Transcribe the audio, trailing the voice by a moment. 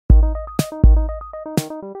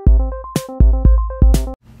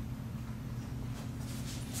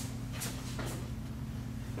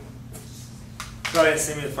Y'all didn't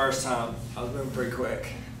see me the first time. I was moving pretty quick.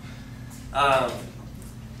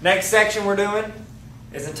 Next section we're doing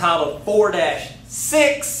is entitled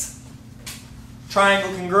 4-6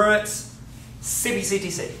 Triangle Congruence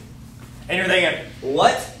CPCTC. And you're thinking,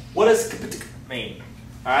 what? What does CPCTC mean?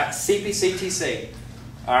 All right, CPCTC.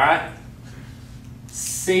 All right,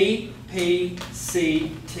 CPCTC.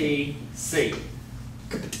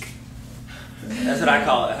 That's what I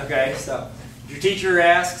call it. Okay, so if your teacher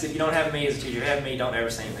asks, if you don't have me as a teacher, have me, don't ever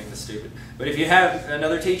say anything that's stupid. But if you have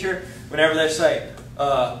another teacher, whenever they say,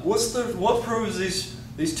 what proves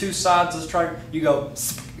these two sides of this triangle? You go,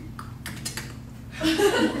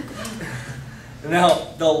 and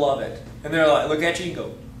they'll love it. And they're like, look at you and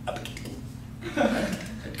go,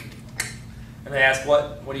 and they ask,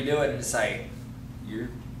 what are you doing? And say,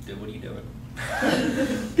 what are you doing?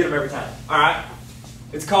 Get them every time. All right.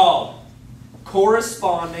 It's called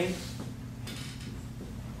corresponding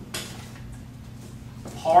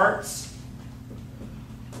parts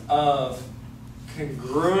of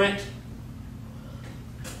congruent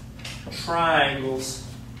triangles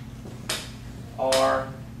are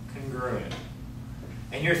congruent.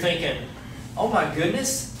 And you're thinking, oh my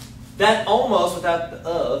goodness, that almost without the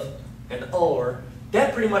of and or,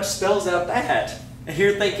 that pretty much spells out that. And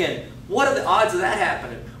you're thinking, what are the odds of that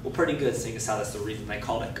happening? Well, pretty good, seeing as how that's the reason they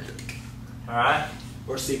call it. All right?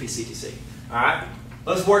 Or CPCTC. All right?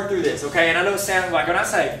 Let's work through this, okay? And I know it sounds like, when I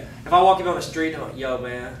say, if I walk you on the street and I'm like, yo,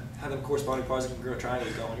 man, how them corresponding parts of congruent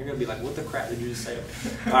triangles going? You're going to be like, what the crap did you just say to me?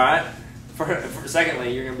 All right?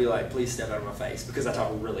 Secondly, you're going to be like, please step out of my face, because I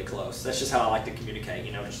talk really close. That's just how I like to communicate,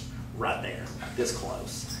 you know, just right there, this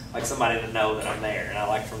close. Like somebody to know that I'm there, and I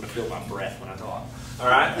like for them to feel my breath when I talk. All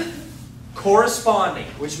right? Corresponding,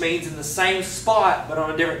 which means in the same spot, but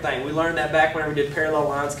on a different thing. We learned that back whenever we did parallel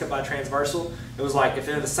lines cut by transversal. It was like if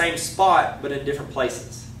they're in the same spot, but in different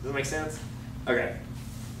places. Does that make sense? Okay.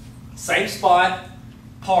 Same spot,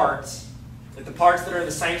 parts. If the parts that are in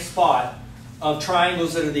the same spot of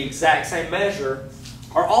triangles that are the exact same measure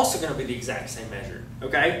are also going to be the exact same measure.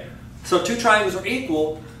 Okay? So if two triangles are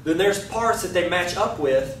equal, then there's parts that they match up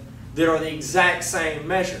with that are the exact same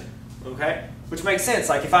measure. Okay? Which makes sense.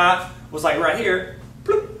 Like if I was like right here,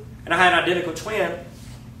 bloop, and I had an identical twin,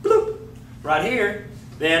 bloop, right here,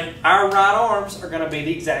 then our right arms are going to be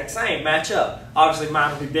the exact same, match up. Obviously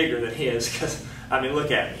mine will be bigger than his, because, I mean,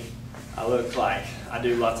 look at me. I look like I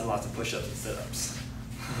do lots and lots of push-ups and sit-ups.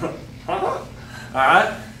 All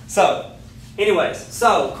right? So, anyways,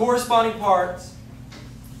 so corresponding parts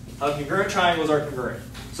of congruent triangles are congruent.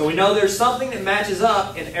 So we know there's something that matches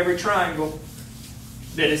up in every triangle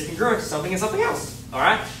that is congruent to something and something else. All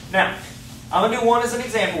right? Now, I'm going to do one as an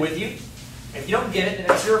example with you. If you don't get it,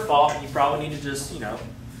 then it's your fault. You probably need to just, you know,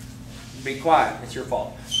 be quiet. It's your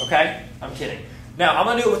fault. Okay? I'm kidding. Now, I'm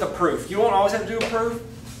going to do it with a proof. You won't always have to do a proof,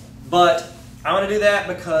 but I'm going to do that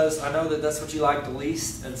because I know that that's what you like the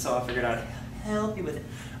least, and so I figured I'd help you with it.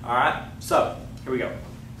 All right? So, here we go.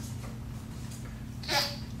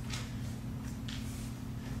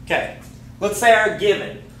 Okay. Let's say our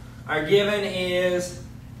given. Our given is,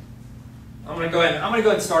 I'm going to go ahead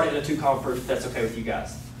and start it in a two-column proof if that's okay with you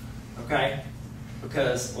guys. Okay?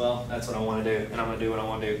 Because, well, that's what I want to do, and I'm going to do what I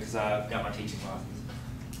want to do because I've got my teaching license.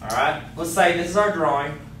 All right? Let's say this is our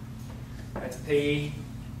drawing. That's P.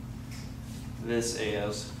 This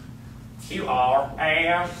is QR.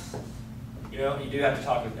 And, you know, you do have to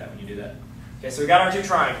talk like that when you do that. Okay, so we got our two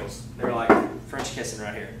triangles. They're like French kissing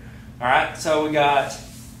right here. All right? So we got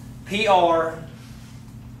PR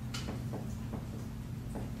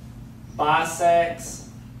bisects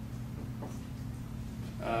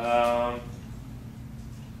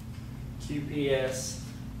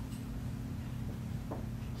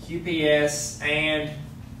QPS and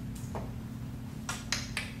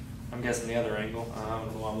I'm guessing the other angle. I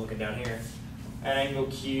don't know why I'm looking down here. Angle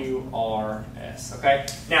QRS. Okay.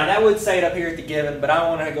 Now that would say it up here at the given, but I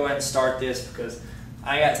want to go ahead and start this because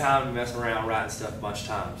I got time to mess around writing stuff a bunch of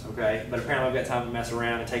times, okay? But apparently I've got time to mess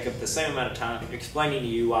around and take up the same amount of time explaining to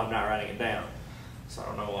you why I'm not writing it down. So I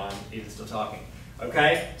don't know why I'm even still talking.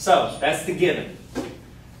 Okay? So, that's the given.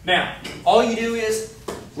 Now, all you do is,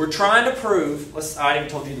 we're trying to prove, I haven't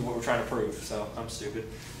told you what we're trying to prove, so I'm stupid.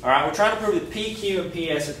 Alright, we're trying to prove that PQ and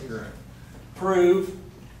PS are congruent. Prove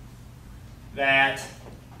that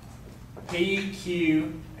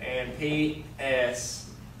PQ and PS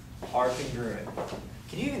are congruent.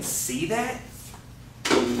 Can you even see that?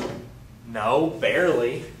 No,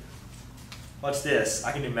 barely. Watch this.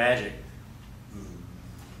 I can do magic.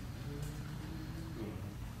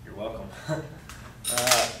 You're welcome.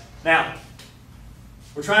 Now,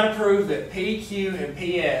 we're trying to prove that PQ and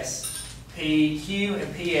PS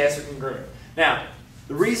are congruent. Now,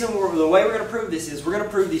 the way we're going to prove this is we're going to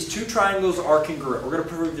prove these two triangles are congruent. We're going to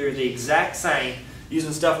prove they're the exact same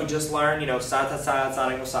using stuff we just learned, side to side,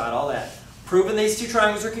 side angle side, all that. Proving these two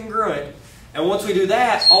triangles are congruent. And once we do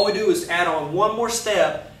that, all we do is add on one more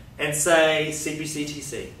step and say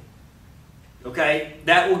CPCTC. Okay?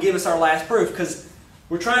 That will give us our last proof because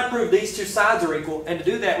we're trying to prove these two sides are equal, and to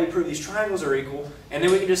do that we prove these triangles are equal, and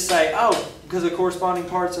then we can just say, oh, because the corresponding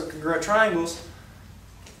parts are congruent triangles,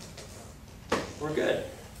 we're good.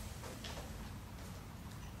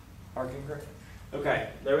 Are congruent. Okay,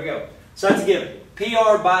 there we go. So that's a given.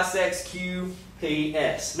 PR bisects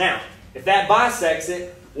QPS. Now, if that bisects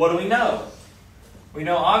it, what do we know? We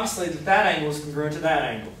know obviously that that angle is congruent to that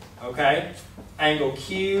angle. Okay? Angle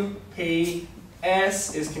QPS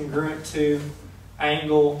is congruent to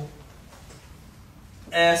angle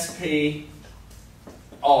SPR.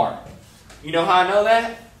 You know how I know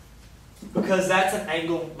that? Because that's an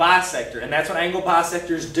angle bisector, and that's what angle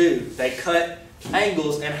bisectors do. They cut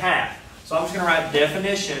angles in half. So I'm just going to write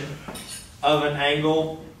definition of an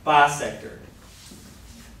angle bisector.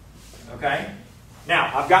 Okay?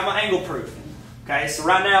 Now, I've got my angle proof. Okay, so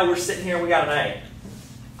right now we're sitting here and we got an A.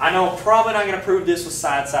 I know I'm probably not going to prove this with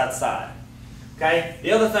side, side, side. Okay?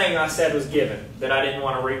 The other thing I said was given that I didn't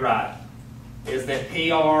want to rewrite is that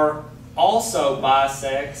PR also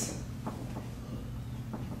bisects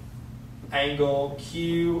angle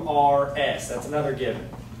QRS. That's another given.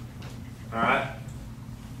 Alright?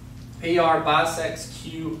 PR bisects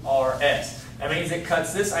QRS. That means it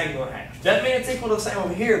cuts this angle in half. Doesn't mean it's equal to the same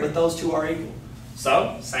over here, but those two are equal.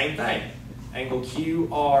 So, same thing. Angle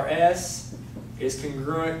QRS is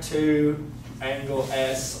congruent to angle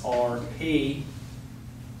SRP.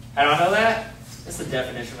 How do I know that? That's the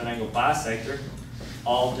definition of an angle bisector.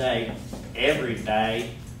 All day, every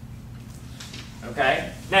day.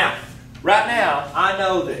 Okay? Now, right now, I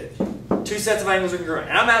know that two sets of angles are congruent.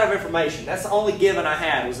 And I'm out of information. That's the only given I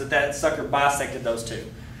had was that that sucker bisected those two.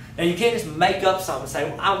 Now, you can't just make up something and say,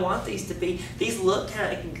 well, I want these to be, these look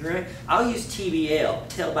kind of congruent. I'll use TBL,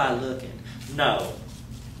 tell by looking. No.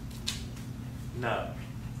 No.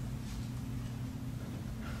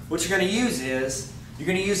 What you're going to use is, you're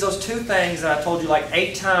going to use those two things that I told you like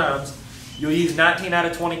 8 times. You'll use 19 out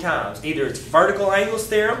of 20 times. Either it's vertical angles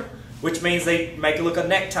theorem, which means they make it look a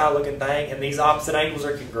necktie looking thing, and these opposite angles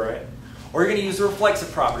are congruent. Or you're going to use the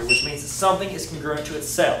reflexive property, which means that something is congruent to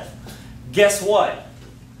itself. Guess what?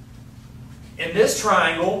 In this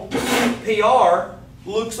triangle, PR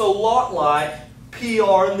looks a lot like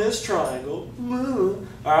PR in this triangle.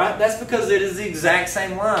 Alright, that's because it is the exact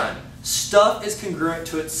same line. Stuff is congruent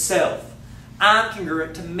to itself. I'm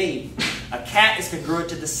congruent to me. A cat is congruent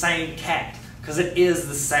to the same cat because it is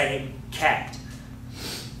the same cat.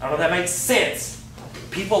 I don't know if that makes sense.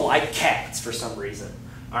 People like cats for some reason.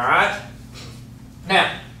 Alright?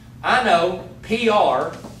 Now, I know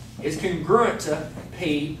PR is congruent to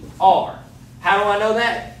PR. How do I know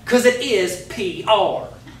that? Because it is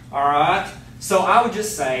PR. Alright? So I would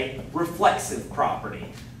just say reflexive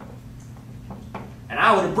property. And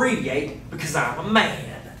I would abbreviate because I'm a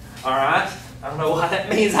man. Alright? I don't know why that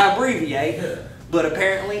means I abbreviate, but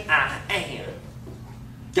apparently I am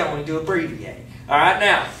going to abbreviate. Alright,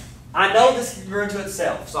 now, I know this is congruent to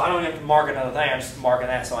itself, so I don't have to mark another thing. I'm just marking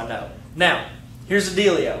that so I know. Now, here's the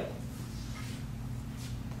dealio.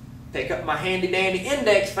 Pick up my handy-dandy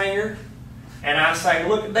index finger, and I say,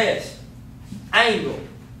 look at this. Angle,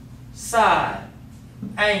 side,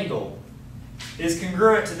 angle is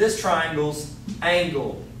congruent to this triangle's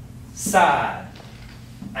angle, side,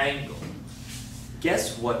 angle.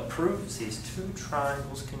 Guess what proves these two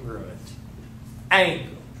triangles congruent?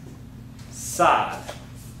 Angle, side,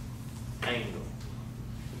 angle.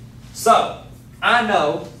 So, I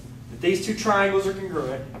know that these two triangles are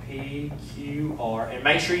congruent, P, Q, R, and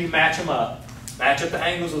make sure you match them up. Match up the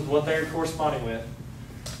angles with what they're corresponding with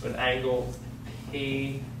angle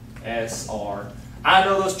P, S, R. I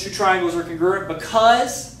know those two triangles are congruent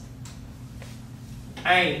because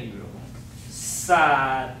angle,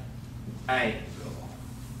 side, angle.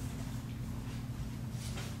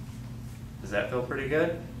 Does that feel pretty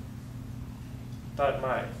good? Thought it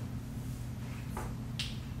might.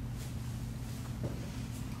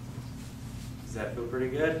 Does that feel pretty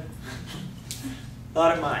good?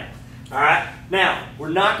 Thought it might. Alright, now, we're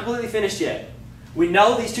not completely finished yet. We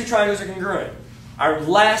know these two triangles are congruent. Our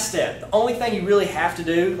last step, the only thing you really have to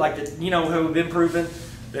do, like the, how we've been proving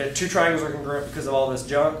that two triangles are congruent because of all this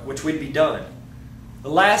junk, which we'd be done. The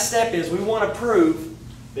last step is we want to prove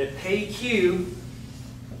that PQ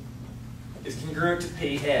is congruent to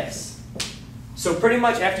PS. So pretty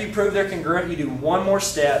much after you prove they're congruent, you do one more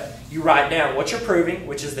step. You write down what you're proving,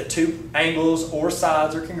 which is that two angles or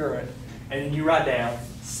sides are congruent, and then you write down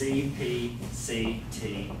CPCTC.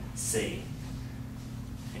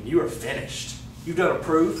 And you are finished. You've done a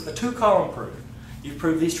proof, a two-column proof. You've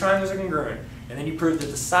proved these triangles are congruent, and then you prove that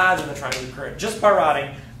the sides of the triangle are congruent just by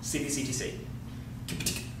writing CPCTC.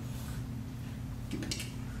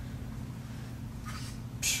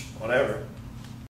 Whatever.